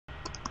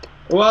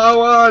Wow,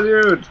 wow,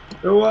 dude!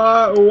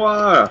 Wow,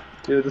 wow!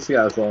 Dude, this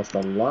guy's lost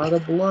a lot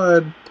of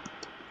blood.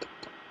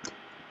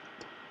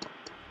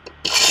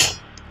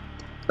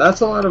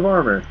 That's a lot of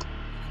armor.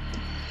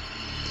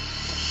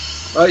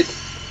 Right,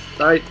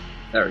 right.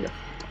 There we go.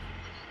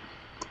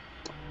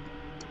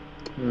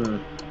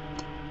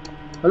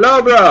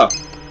 Hello, bro!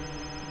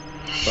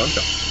 Phone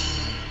call.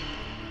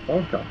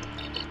 Phone call.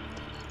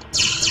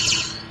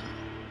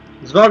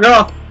 It's phone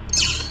call!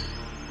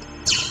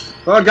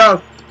 Phone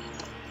call!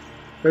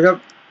 Pick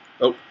up.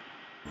 Oh.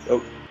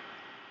 Oh.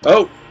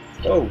 Oh.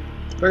 Oh.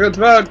 Pick up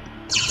the phone.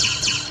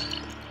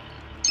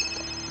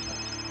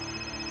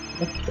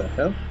 What the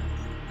hell?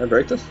 Can I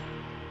break this?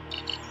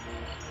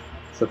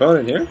 Is the phone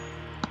in here?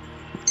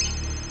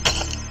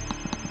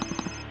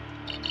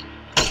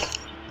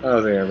 I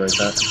don't think I break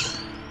that.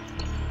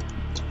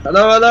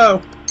 Hello,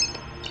 hello!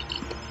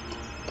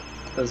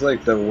 That's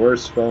like the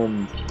worst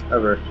phone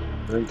ever.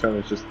 The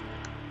ringtone is just...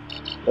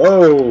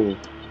 Whoa!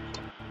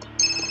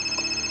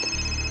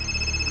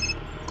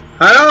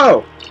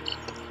 Hello!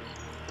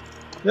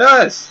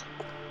 Yes!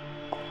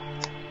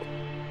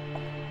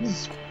 This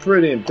is a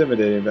pretty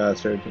intimidating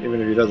bastard,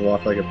 even if he does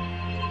walk like a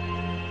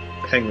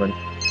penguin.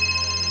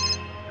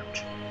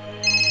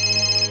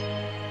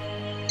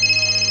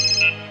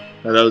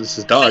 Hello, this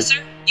is Dog.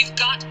 Professor, you've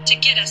got to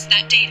get us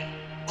that data.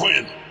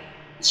 Quinn,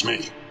 it's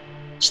me.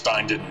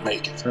 Stein didn't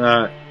make it.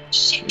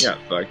 Shit. You got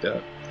fucked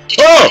up. Did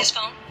you get his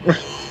phone?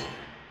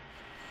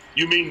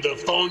 You mean the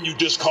phone you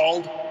just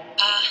called?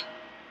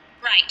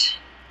 Right.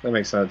 That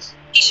makes sense.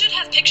 He should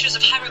have pictures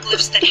of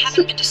hieroglyphs that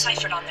haven't been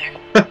deciphered on there.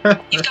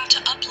 You've got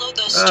to upload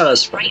those to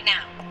us right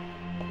now.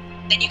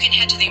 Then you can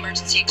head to the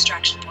emergency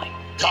extraction point.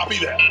 Copy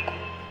that.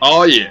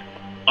 Oh yeah.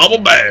 I'm a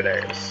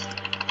badass.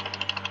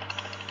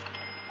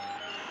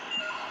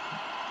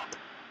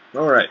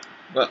 Alright.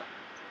 Well.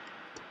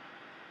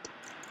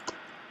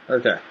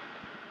 Okay.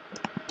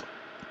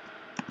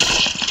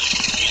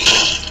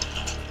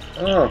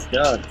 Oh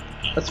god.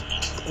 I'm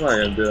not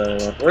gonna do that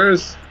anymore.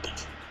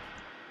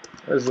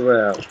 Where's the way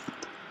out?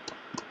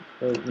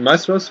 Am I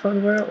supposed to find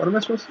a way out? What am I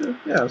supposed to do?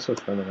 Yeah, I'm supposed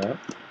to find a way out.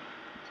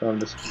 So I'm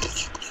just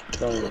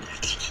following it.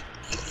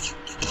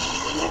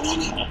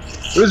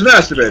 Who's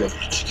masturbating?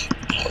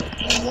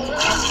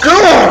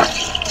 God!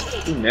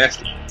 You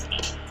nasty.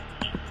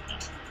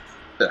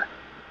 Ugh.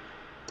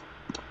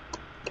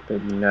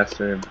 Big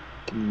nasty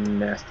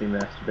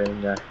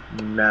masturbating guy.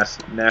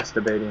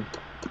 Masturbating.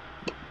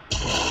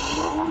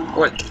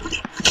 What?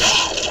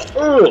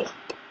 Oh!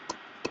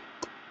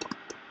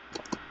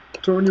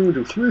 Turn you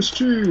into Swiss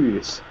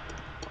cheese.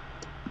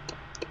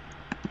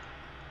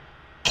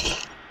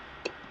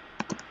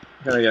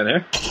 Can I get in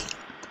here?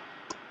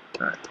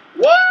 Alright.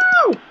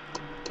 Woo!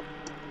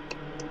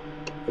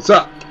 What's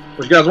up?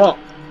 What you guys want?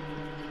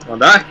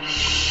 Wanna die?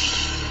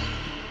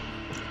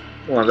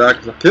 I wanna die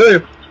because I'll kill you.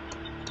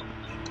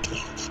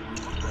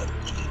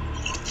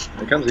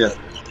 Here it comes again.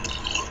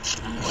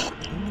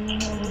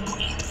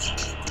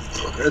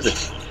 Where is it?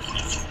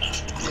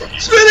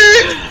 Spinny!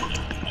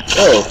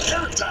 Oh.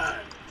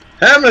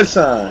 Hammer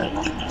time!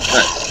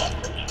 Nice.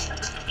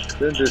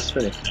 Didn't do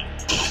spinny.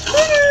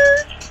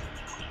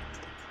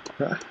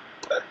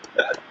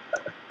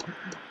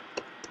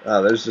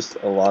 Wow, there's just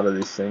a lot of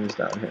these things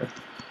down here.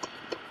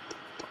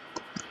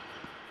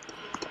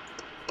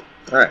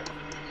 Alright.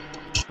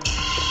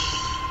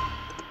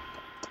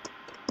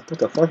 What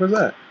the fuck was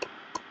that?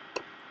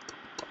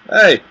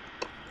 Hey!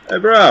 Hey,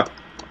 bro!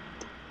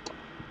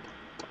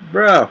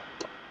 Bro!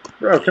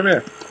 Bro, come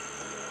here.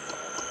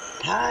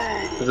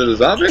 Is it a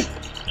zombie?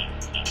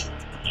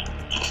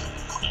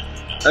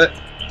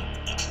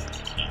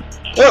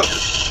 Whoa!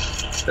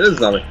 It is a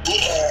zombie.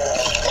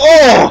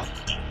 Oh!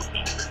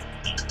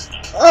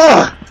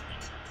 Oh!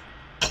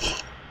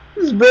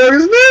 This broke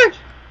his neck!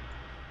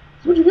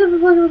 That's what you get for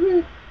fucking with me.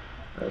 Right,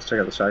 let's check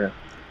out the shotgun.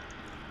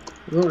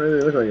 It doesn't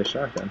really look like a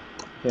shotgun.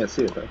 Can't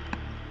see it though.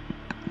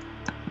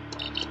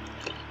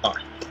 Oh.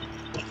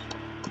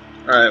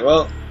 Alright,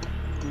 well,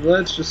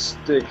 let's just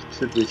stick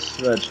to the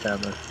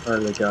sledgehammer, or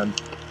the gun.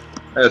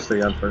 I guess the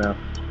gun for now.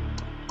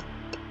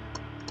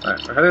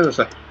 Alright, we're heading this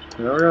way.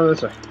 No, we're going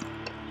this way.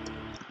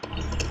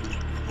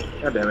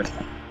 God damn it.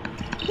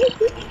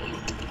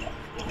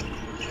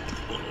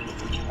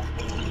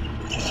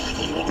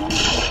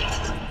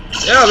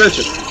 Yeah,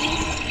 bitches.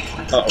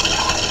 Uh oh.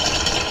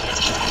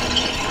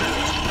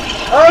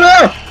 Oh no!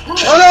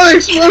 Oh no, the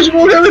explosion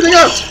blew everything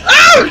up!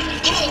 Ah!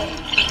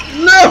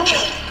 No!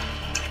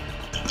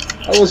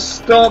 I will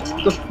stomp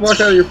the fuck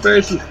out of your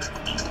faces.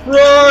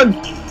 Run!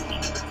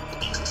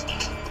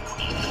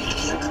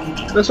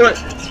 This way.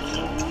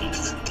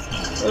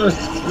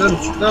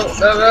 No.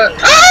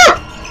 Ah!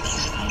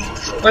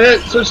 Okay,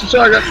 switch the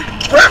shotgun.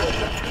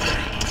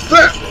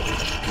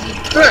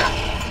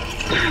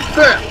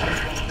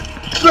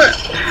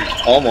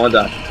 Oh my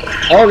god.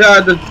 Oh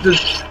god,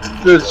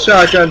 the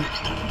shotgun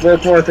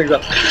woke more things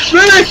up.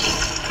 Spinning!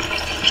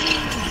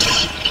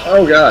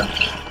 Oh god.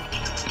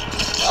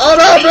 Oh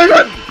no, big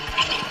one!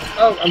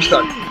 Oh, I'm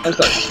stuck.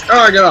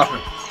 Oh, get off me.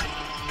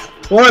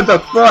 What the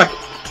fuck?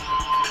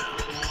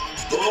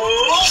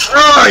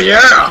 Oh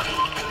yeah!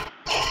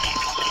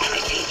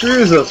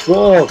 Jesus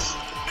balls!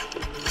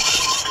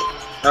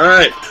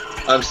 Alright,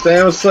 I'm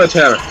staying with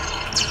Sledgehammer.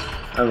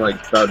 I'm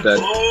like about dead.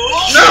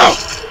 No!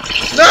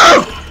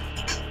 No!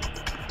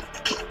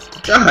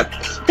 God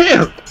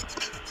damn!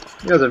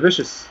 You guys are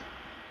vicious.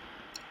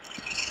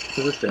 What's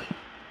this do?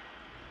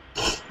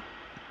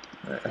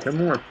 Alright, I hear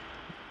more.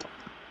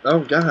 Oh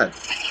god.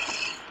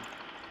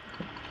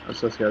 I'm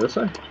supposed to go this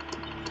way?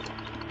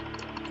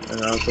 And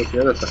now I'm supposed to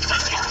go this way.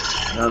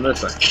 Now I'm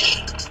this way.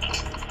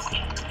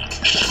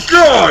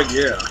 Oh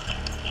yeah!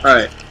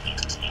 Alright.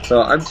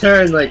 So I'm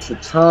tearing like the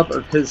top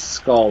of his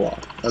skull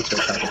off. That's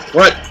what's happening.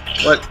 What?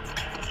 What?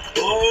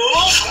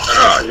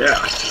 Oh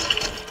yeah!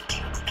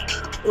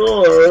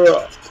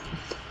 Oh.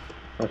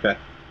 Okay.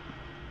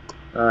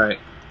 Alright.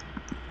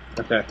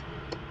 Okay.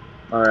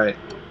 Alright.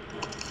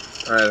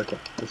 Alright, okay.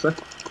 This way?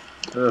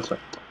 Or this way?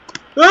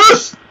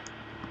 This!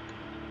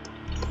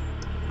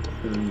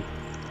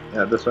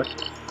 Yeah, this way.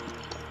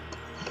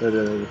 This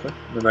way.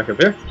 Then back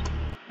up here.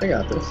 I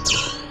got this.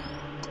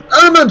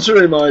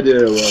 Elementary, my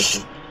dear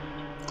Watson.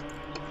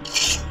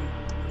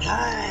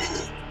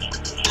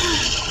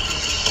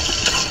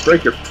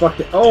 Break your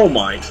fucking. Oh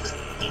my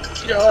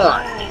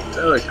god!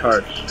 That looks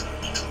harsh.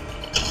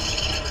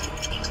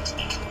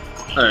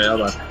 Alright,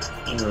 hold on.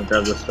 I'm gonna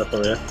grab this stuff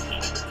over here.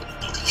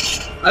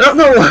 I don't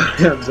know why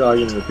I'm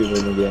talking to people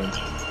in the game.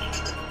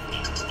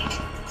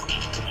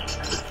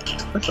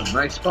 That's a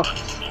nice box.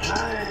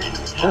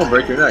 I'm gonna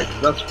break your neck.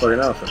 That's fucking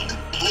awesome.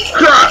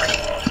 Crack!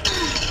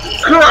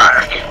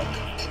 Crack!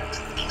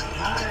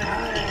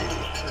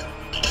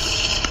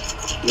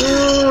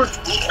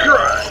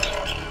 Crack!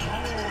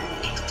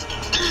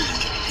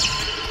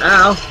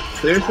 Ow!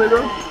 Seriously,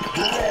 bro?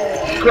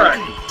 Crack!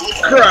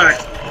 Crack!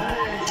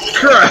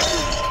 Crack!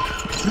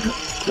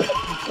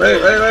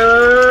 Wait.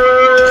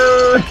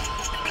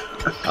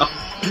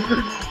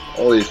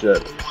 Holy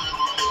shit.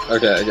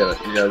 Okay, I get it.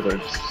 You guys are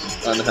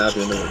just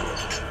unhappy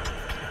individuals.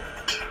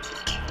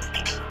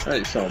 Alright,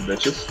 you son of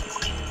bitches.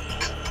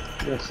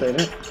 You gonna say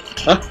that?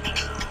 Huh?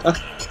 Huh?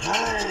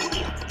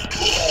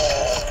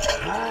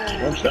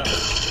 One shot.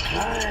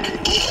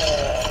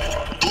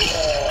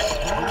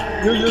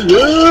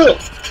 Yeah!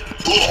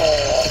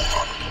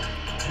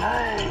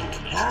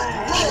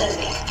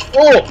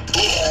 Oh!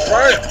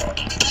 Try it!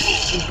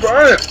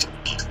 Try it!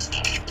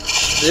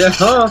 Yeah,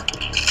 huh?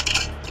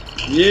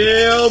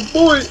 Yeah,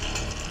 boy!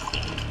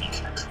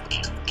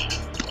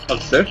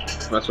 Upstairs?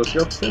 Am I supposed to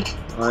go upstairs?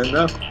 I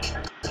know.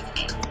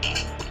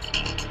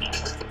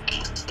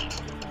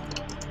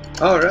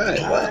 Alright,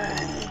 well.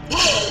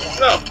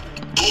 No!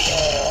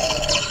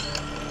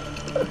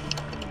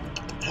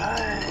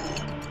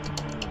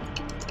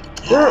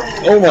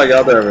 Oh my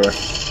god, they're everywhere.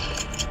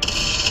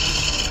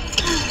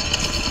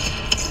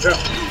 Yeah.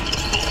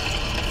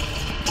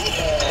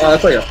 Oh,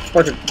 that's like a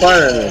fucking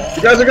fire in there.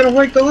 You guys are gonna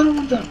wake the little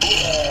ones up.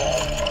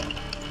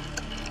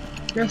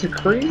 You guys are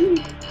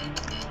crazy?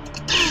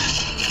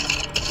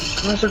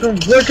 You guys are gonna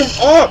wake them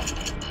up!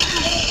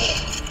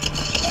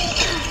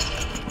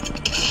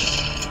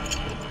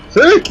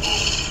 See?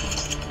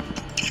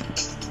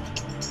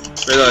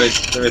 Reloading.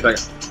 Give me a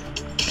second.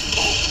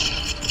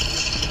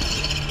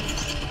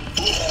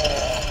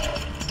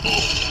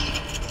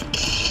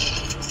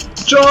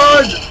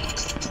 Charge!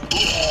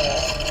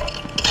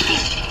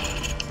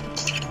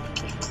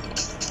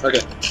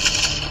 Okay.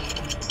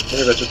 Look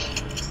at that just.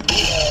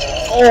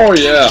 Oh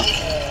yeah!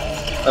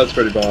 That's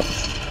pretty boss.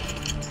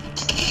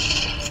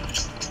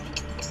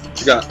 What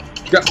you got?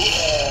 What you got?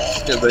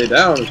 Get lay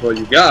down is what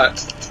you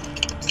got.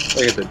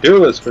 I get to do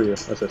this for you.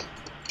 What's this?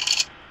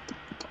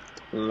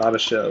 A lot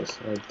of shells.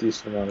 A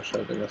decent amount of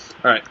shells, I guess.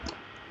 Alright.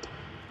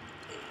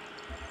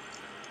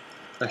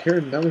 I hear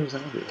another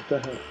zombie. What the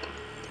hell?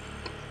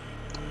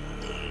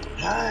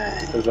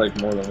 There's like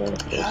more than one of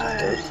those, of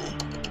course.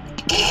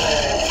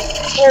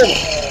 Oh my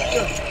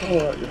god!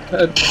 Oh, your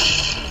head.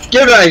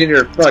 Get back in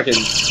your fucking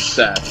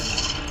sack.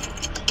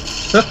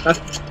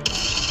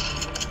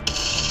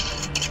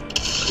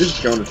 You're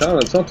just going to town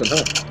on something,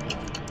 huh?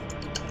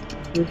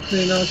 You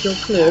clean out your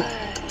clip.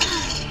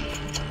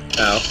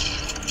 Ow.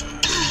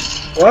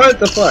 What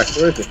the fuck?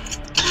 Where is it?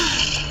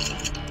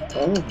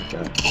 Oh my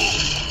god.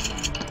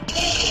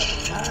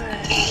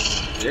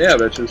 Yeah,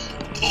 bitches.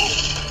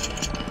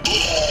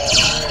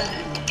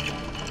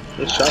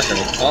 This shotgun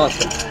is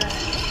awesome.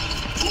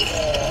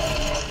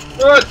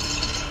 What?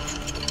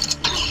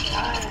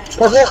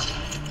 Parkour!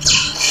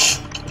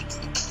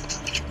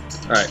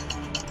 Alright.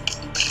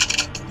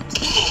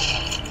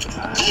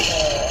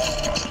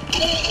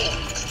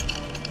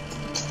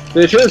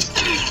 Bitches!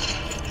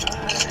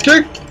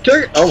 Kick!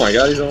 Kick! Oh my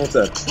god, he's almost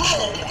dead.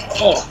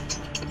 Oh!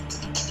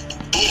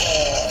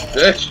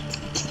 Bitch!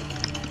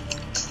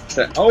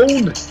 That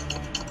owned!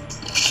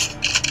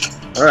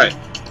 Alright.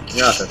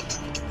 You got this.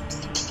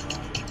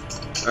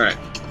 Alright.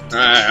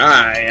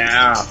 Alright,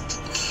 yeah.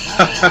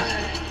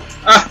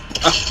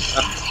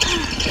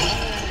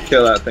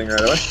 Kill that thing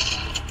right away.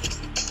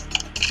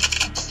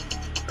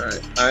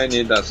 Alright, I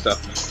need that stuff.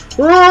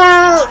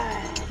 Oh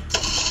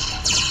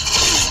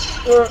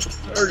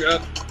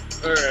god.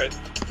 Alright.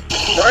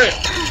 Right.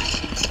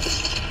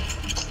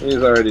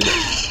 He's already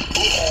dead.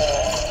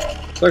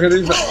 Look at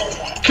these.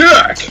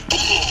 Kick!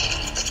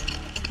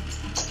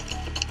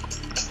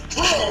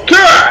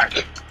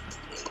 Kick!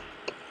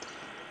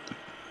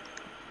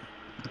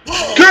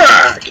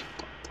 Kick!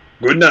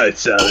 Good night,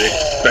 Sally.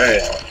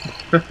 Bam.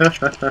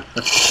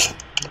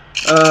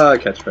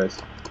 Catchphrase.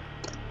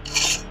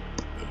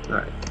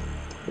 Alright.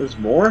 There's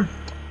more?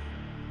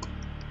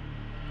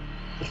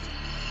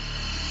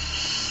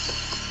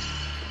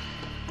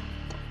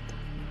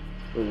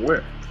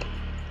 Where?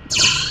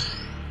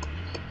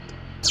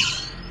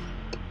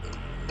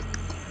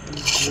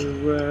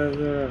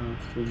 Weather of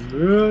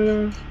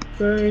familiar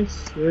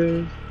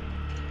faces,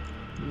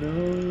 no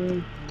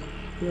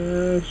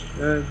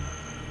expression,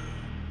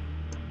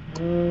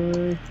 no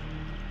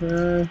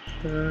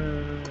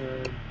expression.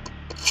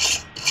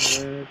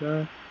 And I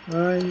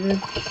find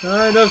it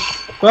kind of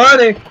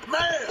funny.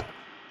 Man,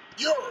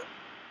 you're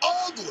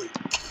ugly.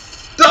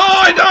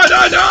 Die! Die!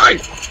 Die! Die!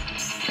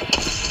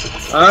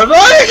 I'm like,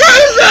 what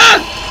is that?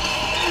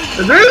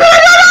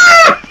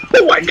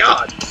 Oh my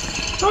god!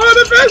 Oh,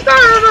 the best I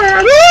ever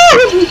had!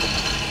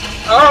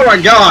 Oh my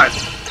god!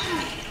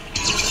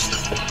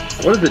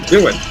 What is it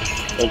doing?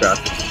 Oh god.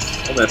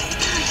 Oh man.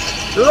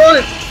 Reload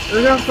it!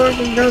 They got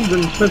fucking guns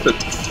and Smith it.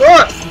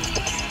 Oh!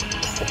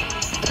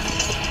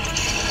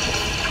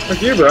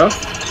 Fuck you, bro.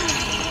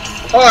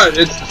 Oh,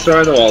 it's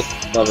destroying the walls.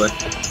 Lovely.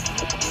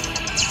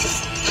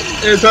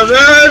 It's a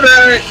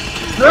very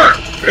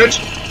rich!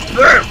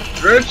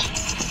 Rich!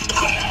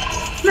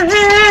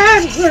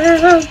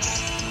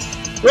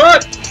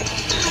 What?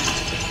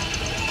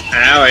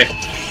 Owie.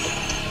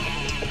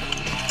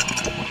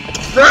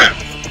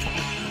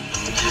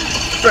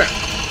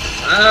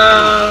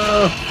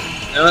 Oh.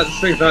 Now that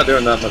thing's not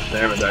doing that much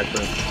damage,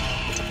 actually.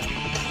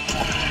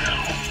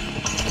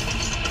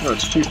 Oh,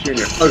 let's shoot you in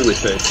your ugly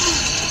face.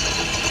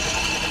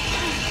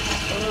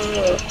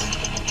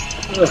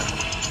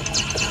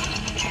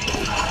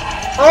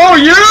 Oh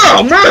yeah,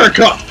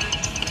 America!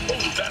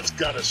 Oh, that's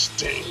gotta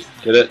sting.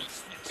 Get it?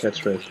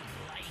 Catchphrase.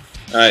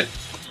 Alright.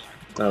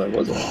 No, there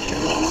wasn't.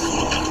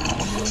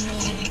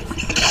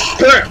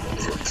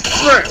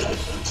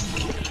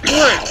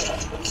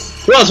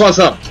 Who else wants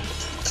some?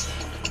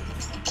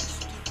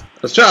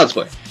 That's Child's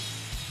Play.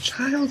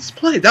 Child's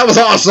Play. That was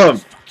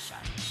awesome!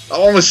 That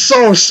one was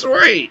so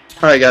sweet!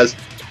 Alright, guys.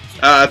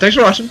 Thanks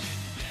for watching.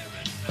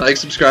 Like,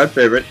 subscribe,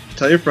 favorite.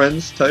 Tell your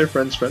friends. Tell your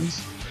friends'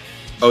 friends.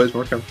 Always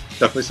more come.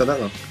 Definitely said that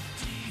wrong.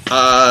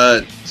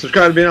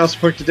 Subscribe to be an awesome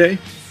point today.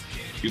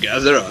 You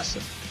guys are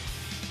awesome.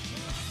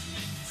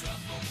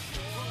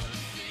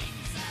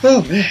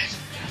 Oh man,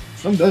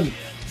 I'm done.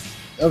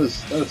 That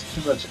was too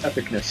much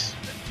epicness.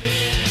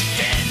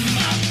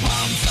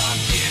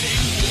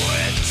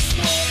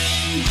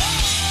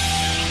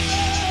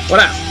 What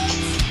up?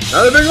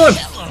 Another big one?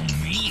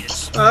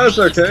 Oh, that's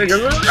okay.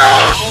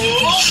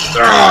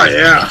 Oh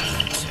yeah.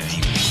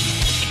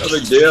 No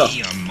big deal.